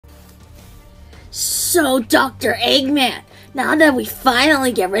So, Dr. Eggman, now that we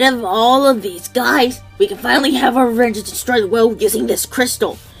finally get rid of all of these guys, we can finally have our revenge and destroy the world using this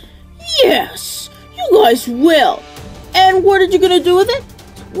crystal. Yes, you guys will. And what are you gonna do with it?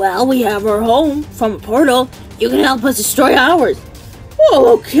 Well, we have our home from a portal. You can help us destroy ours. Well,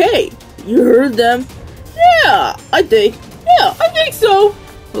 okay. You heard them. Yeah, I think so.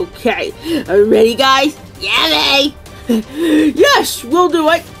 Okay, are you ready, guys? Yeah, they. Yes, we'll do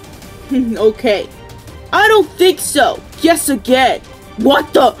it. Okay. I don't think so. Guess again.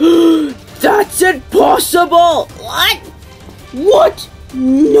 What the? That's impossible. What? What?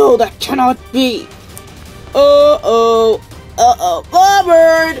 No, that cannot be. Uh-oh,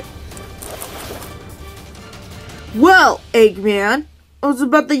 Bobbard! Well, Eggman, I was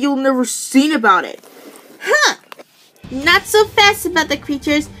about that you'll never seen about it. Huh! Not so fast about the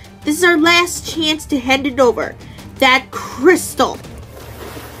creatures. This is our last chance to hand it over. That crystal.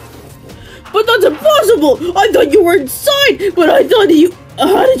 But that's impossible! I thought you were inside, but I thought you...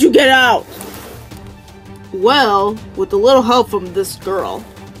 How did you get out? Well, with a little help from this girl.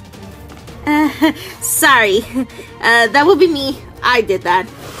 Sorry. That would be me. I did that.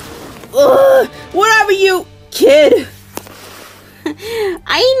 Whatever, you kid.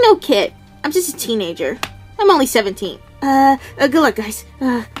 I ain't no kid. I'm just a teenager. I'm only 17. Good luck, guys.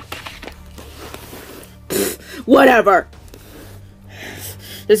 Whatever.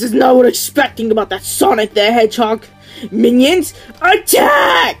 This is not what I'm expecting about that Sonic the Hedgehog. Minions,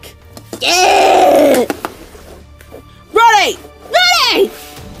 attack! Yeah! Ready! Ready!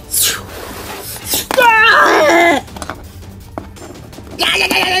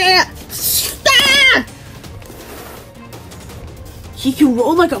 He can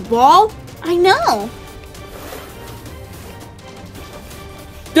roll like a ball? I know.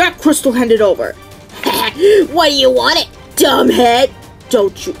 That crystal handed over. What do you want it, dumbhead?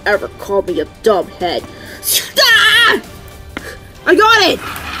 Don't you ever call me a dumbhead. I got it!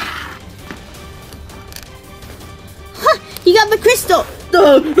 Huh, you got the crystal.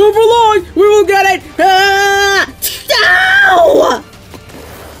 Not for long! We will get it! Ow!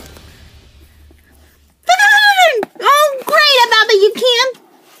 Oh, great, about that you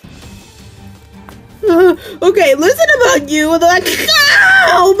can. Okay, listen about you.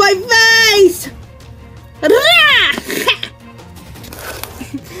 Ow, my face!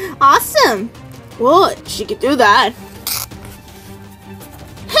 Awesome. Well, she could do that.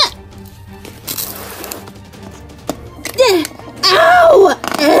 Ow!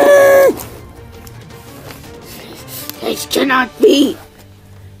 This cannot be.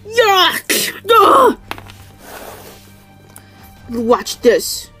 Yuck! Watch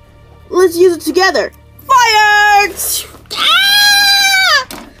this. Let's use it together. Fire!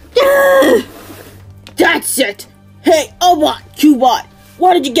 That's it. Hey, Obot, Cubot,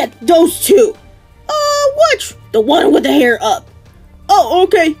 why did you get those two? Which? The one with the hair up. Oh,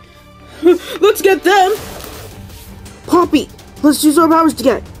 okay. Let's get them. Poppy, let's use our powers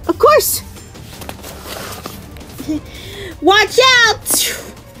together. Of course. Watch out!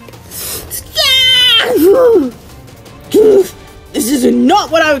 This is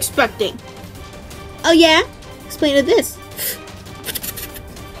not what I was expecting. Oh yeah? Explain to this.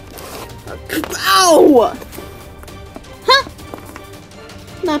 Ow! Huh?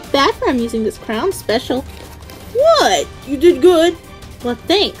 Not bad for I'm using this crown special. What? You did good. Well,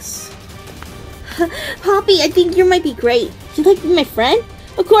 thanks. Poppy, I think you might be great. You'd like to be my friend?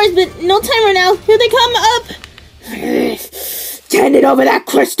 Of course, but no time right now. Here they come up. Hand it over that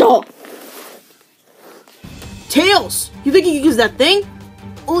crystal. Tails, you think you can use that thing?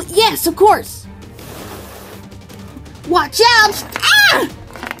 Well, yes, of course. Watch out!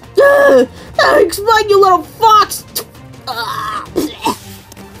 Explain, you little fox.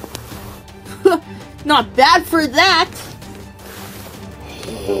 Not bad for that.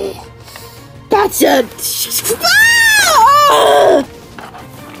 That's it.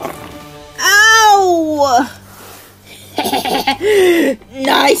 Ow!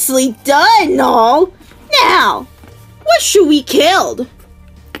 Nicely done, Noel. Now, what should we kill?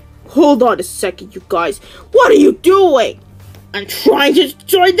 Hold on a second, you guys. What are you doing? I'm trying to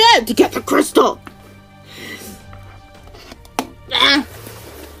destroy them to get the crystal.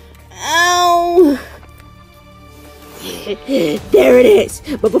 Ow! There it is.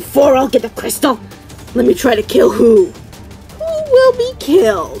 But before I'll get the crystal, let me try to kill who? Who will be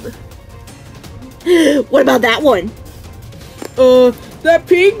killed? What about that one? That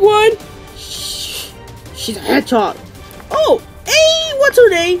pink one? She's a hedgehog. Oh, hey, what's her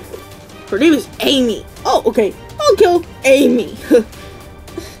name? Her name is Amy. Oh, okay. I'll kill Amy.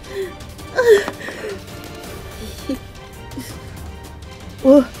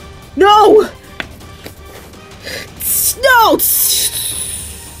 No! go!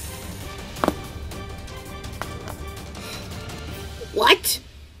 What?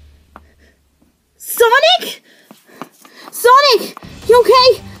 Sonic? Sonic! You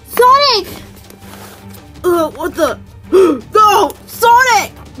okay? Sonic! What the? No!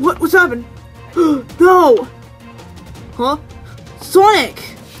 Sonic! What's happened? No! Huh? Sonic!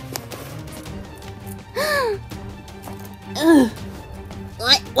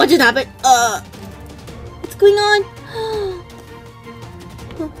 What just happened? What's going on?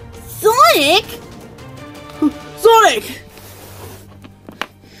 Sonic? Sonic!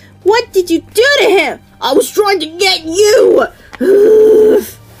 What did you do to him? I was trying to get you!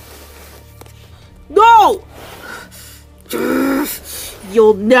 No!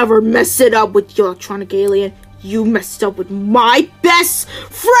 You'll never mess it up with your electronic alien. You messed up with my best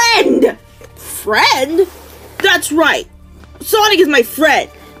friend! Friend? That's right. Sonic is my friend.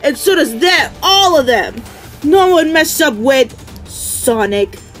 And so does them. All of them. No one messed up with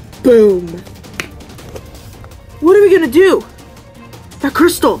Sonic Boom. What are we gonna do? That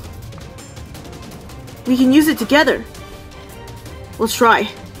crystal. We can use it together. Let's try.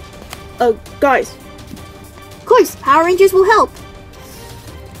 Guys. Of course, Power Rangers will help.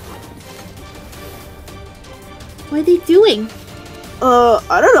 What are they doing?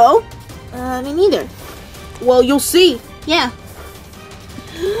 I don't know. Me neither. Well, you'll see. Yeah.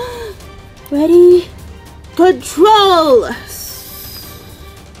 Ready? Control!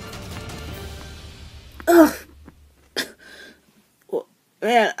 Ugh.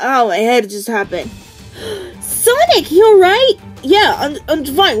 Man, ow, my head just happened. Sonic, you alright? Yeah, I'm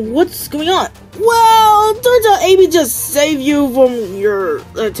fine. What's going on? Well, it turns out Amy just saved you from your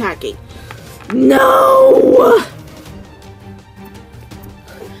attacking. No!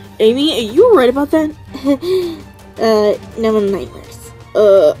 Amy, are you right about that? No nightmares.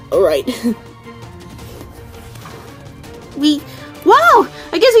 Alright. Wow!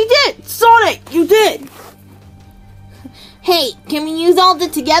 I guess we did! Sonic, you did! Hey, can we use all of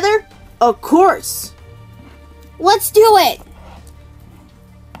it together? Of course! Let's do it!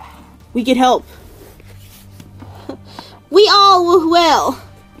 We can help. We all will.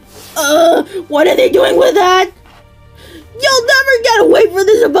 What are they doing with that? You'll never get away from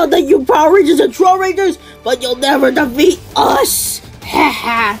this about that, you Power Rangers and Troll Rangers, but you'll never defeat us!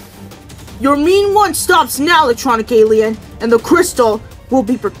 Haha! Your mean one stops now, electronic alien, and the crystal will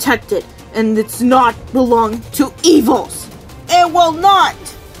be protected, and it's not belong to evils. It will not!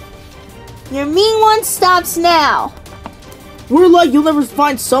 Your mean one stops now. We're like, you'll never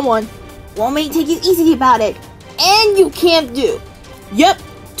find someone. Want me to take it easy about it. And you can't do. Yep,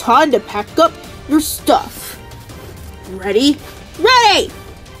 time to pack up your stuff. Ready? Ready!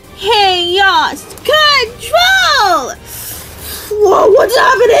 Chaos Control! Whoa, what's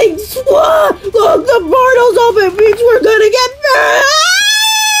happening? Whoa, look, the portal's open, means we're gonna get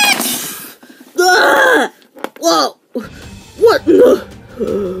burned! Whoa, what in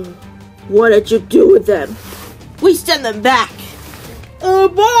the... What did you do with them? We send them back.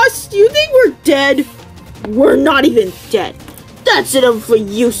 Boss, do you think we're dead? We're not even dead. That's enough for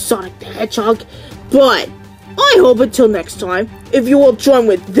you, Sonic the Hedgehog. But I hope until next time, if you will join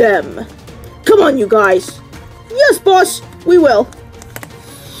with them. Come on, you guys. Yes, boss, we will.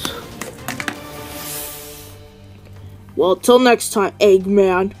 Well, till next time,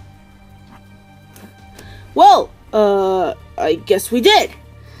 Eggman. Well, I guess we did.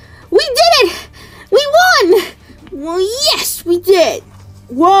 We did it! We won! Well, yes, we did.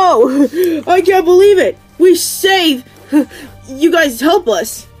 Whoa, I can't believe it. We saved. You guys help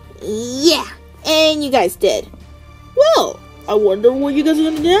us. Yeah, and you guys did. Well, I wonder what you guys are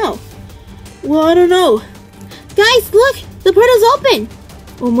gonna do now. Well, I don't know. Guys, look, the portal's open.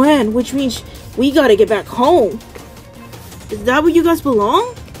 Oh man, which means we gotta get back home. Is that where you guys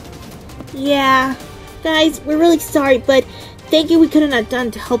belong? Yeah, guys, we're really sorry, but thank you we couldn't have done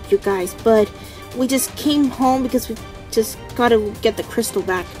to help you guys, but we just came home because we just gotta get the crystal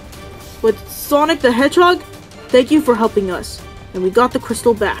back. But Sonic the Hedgehog, thank you for helping us, and we got the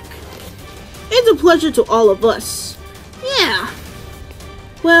crystal back. It's a pleasure to all of us. Yeah.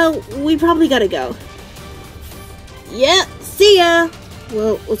 Well, we probably gotta go. Yeah, see ya.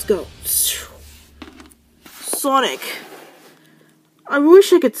 Well, let's go. Sonic, I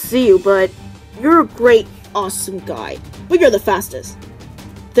wish I could see you, but you're a great, awesome guy. But you're the fastest.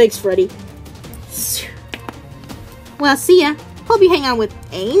 Thanks, Freddy. Well, see ya. Hope you hang out with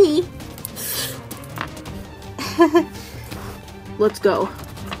Amy. Let's go.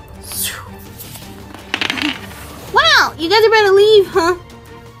 Wow, you guys are ready to leave, huh?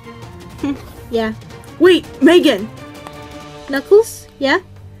 Yeah. Wait, Megan! Knuckles? Yeah?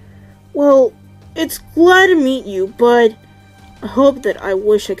 Well, it's glad to meet you, but I hope that I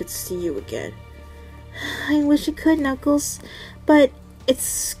wish I could see you again. I wish I could, Knuckles, but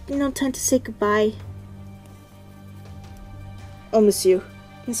it's time to say goodbye. I'll miss you.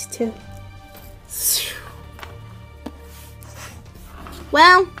 Miss you too.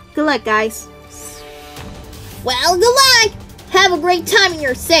 Well, good luck, guys. Well, good luck! Have a great time and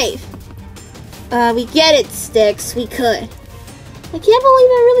you're safe. We get it, Sticks. We could. I can't believe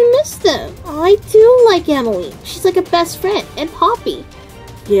I really missed them. I do like Emily. She's like a best friend. And Poppy.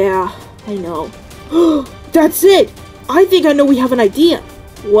 Yeah, I know. That's it! I think I know we have an idea.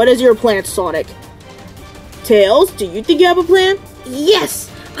 What is your plan, Sonic? Tails, do you think you have a plan? Yes!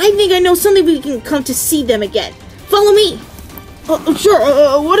 I think I know something we can come to see them again. Follow me!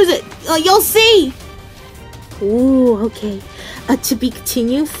 Sure, what is it? You'll see! Ooh, okay. To be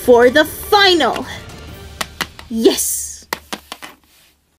continued for the final. Yes!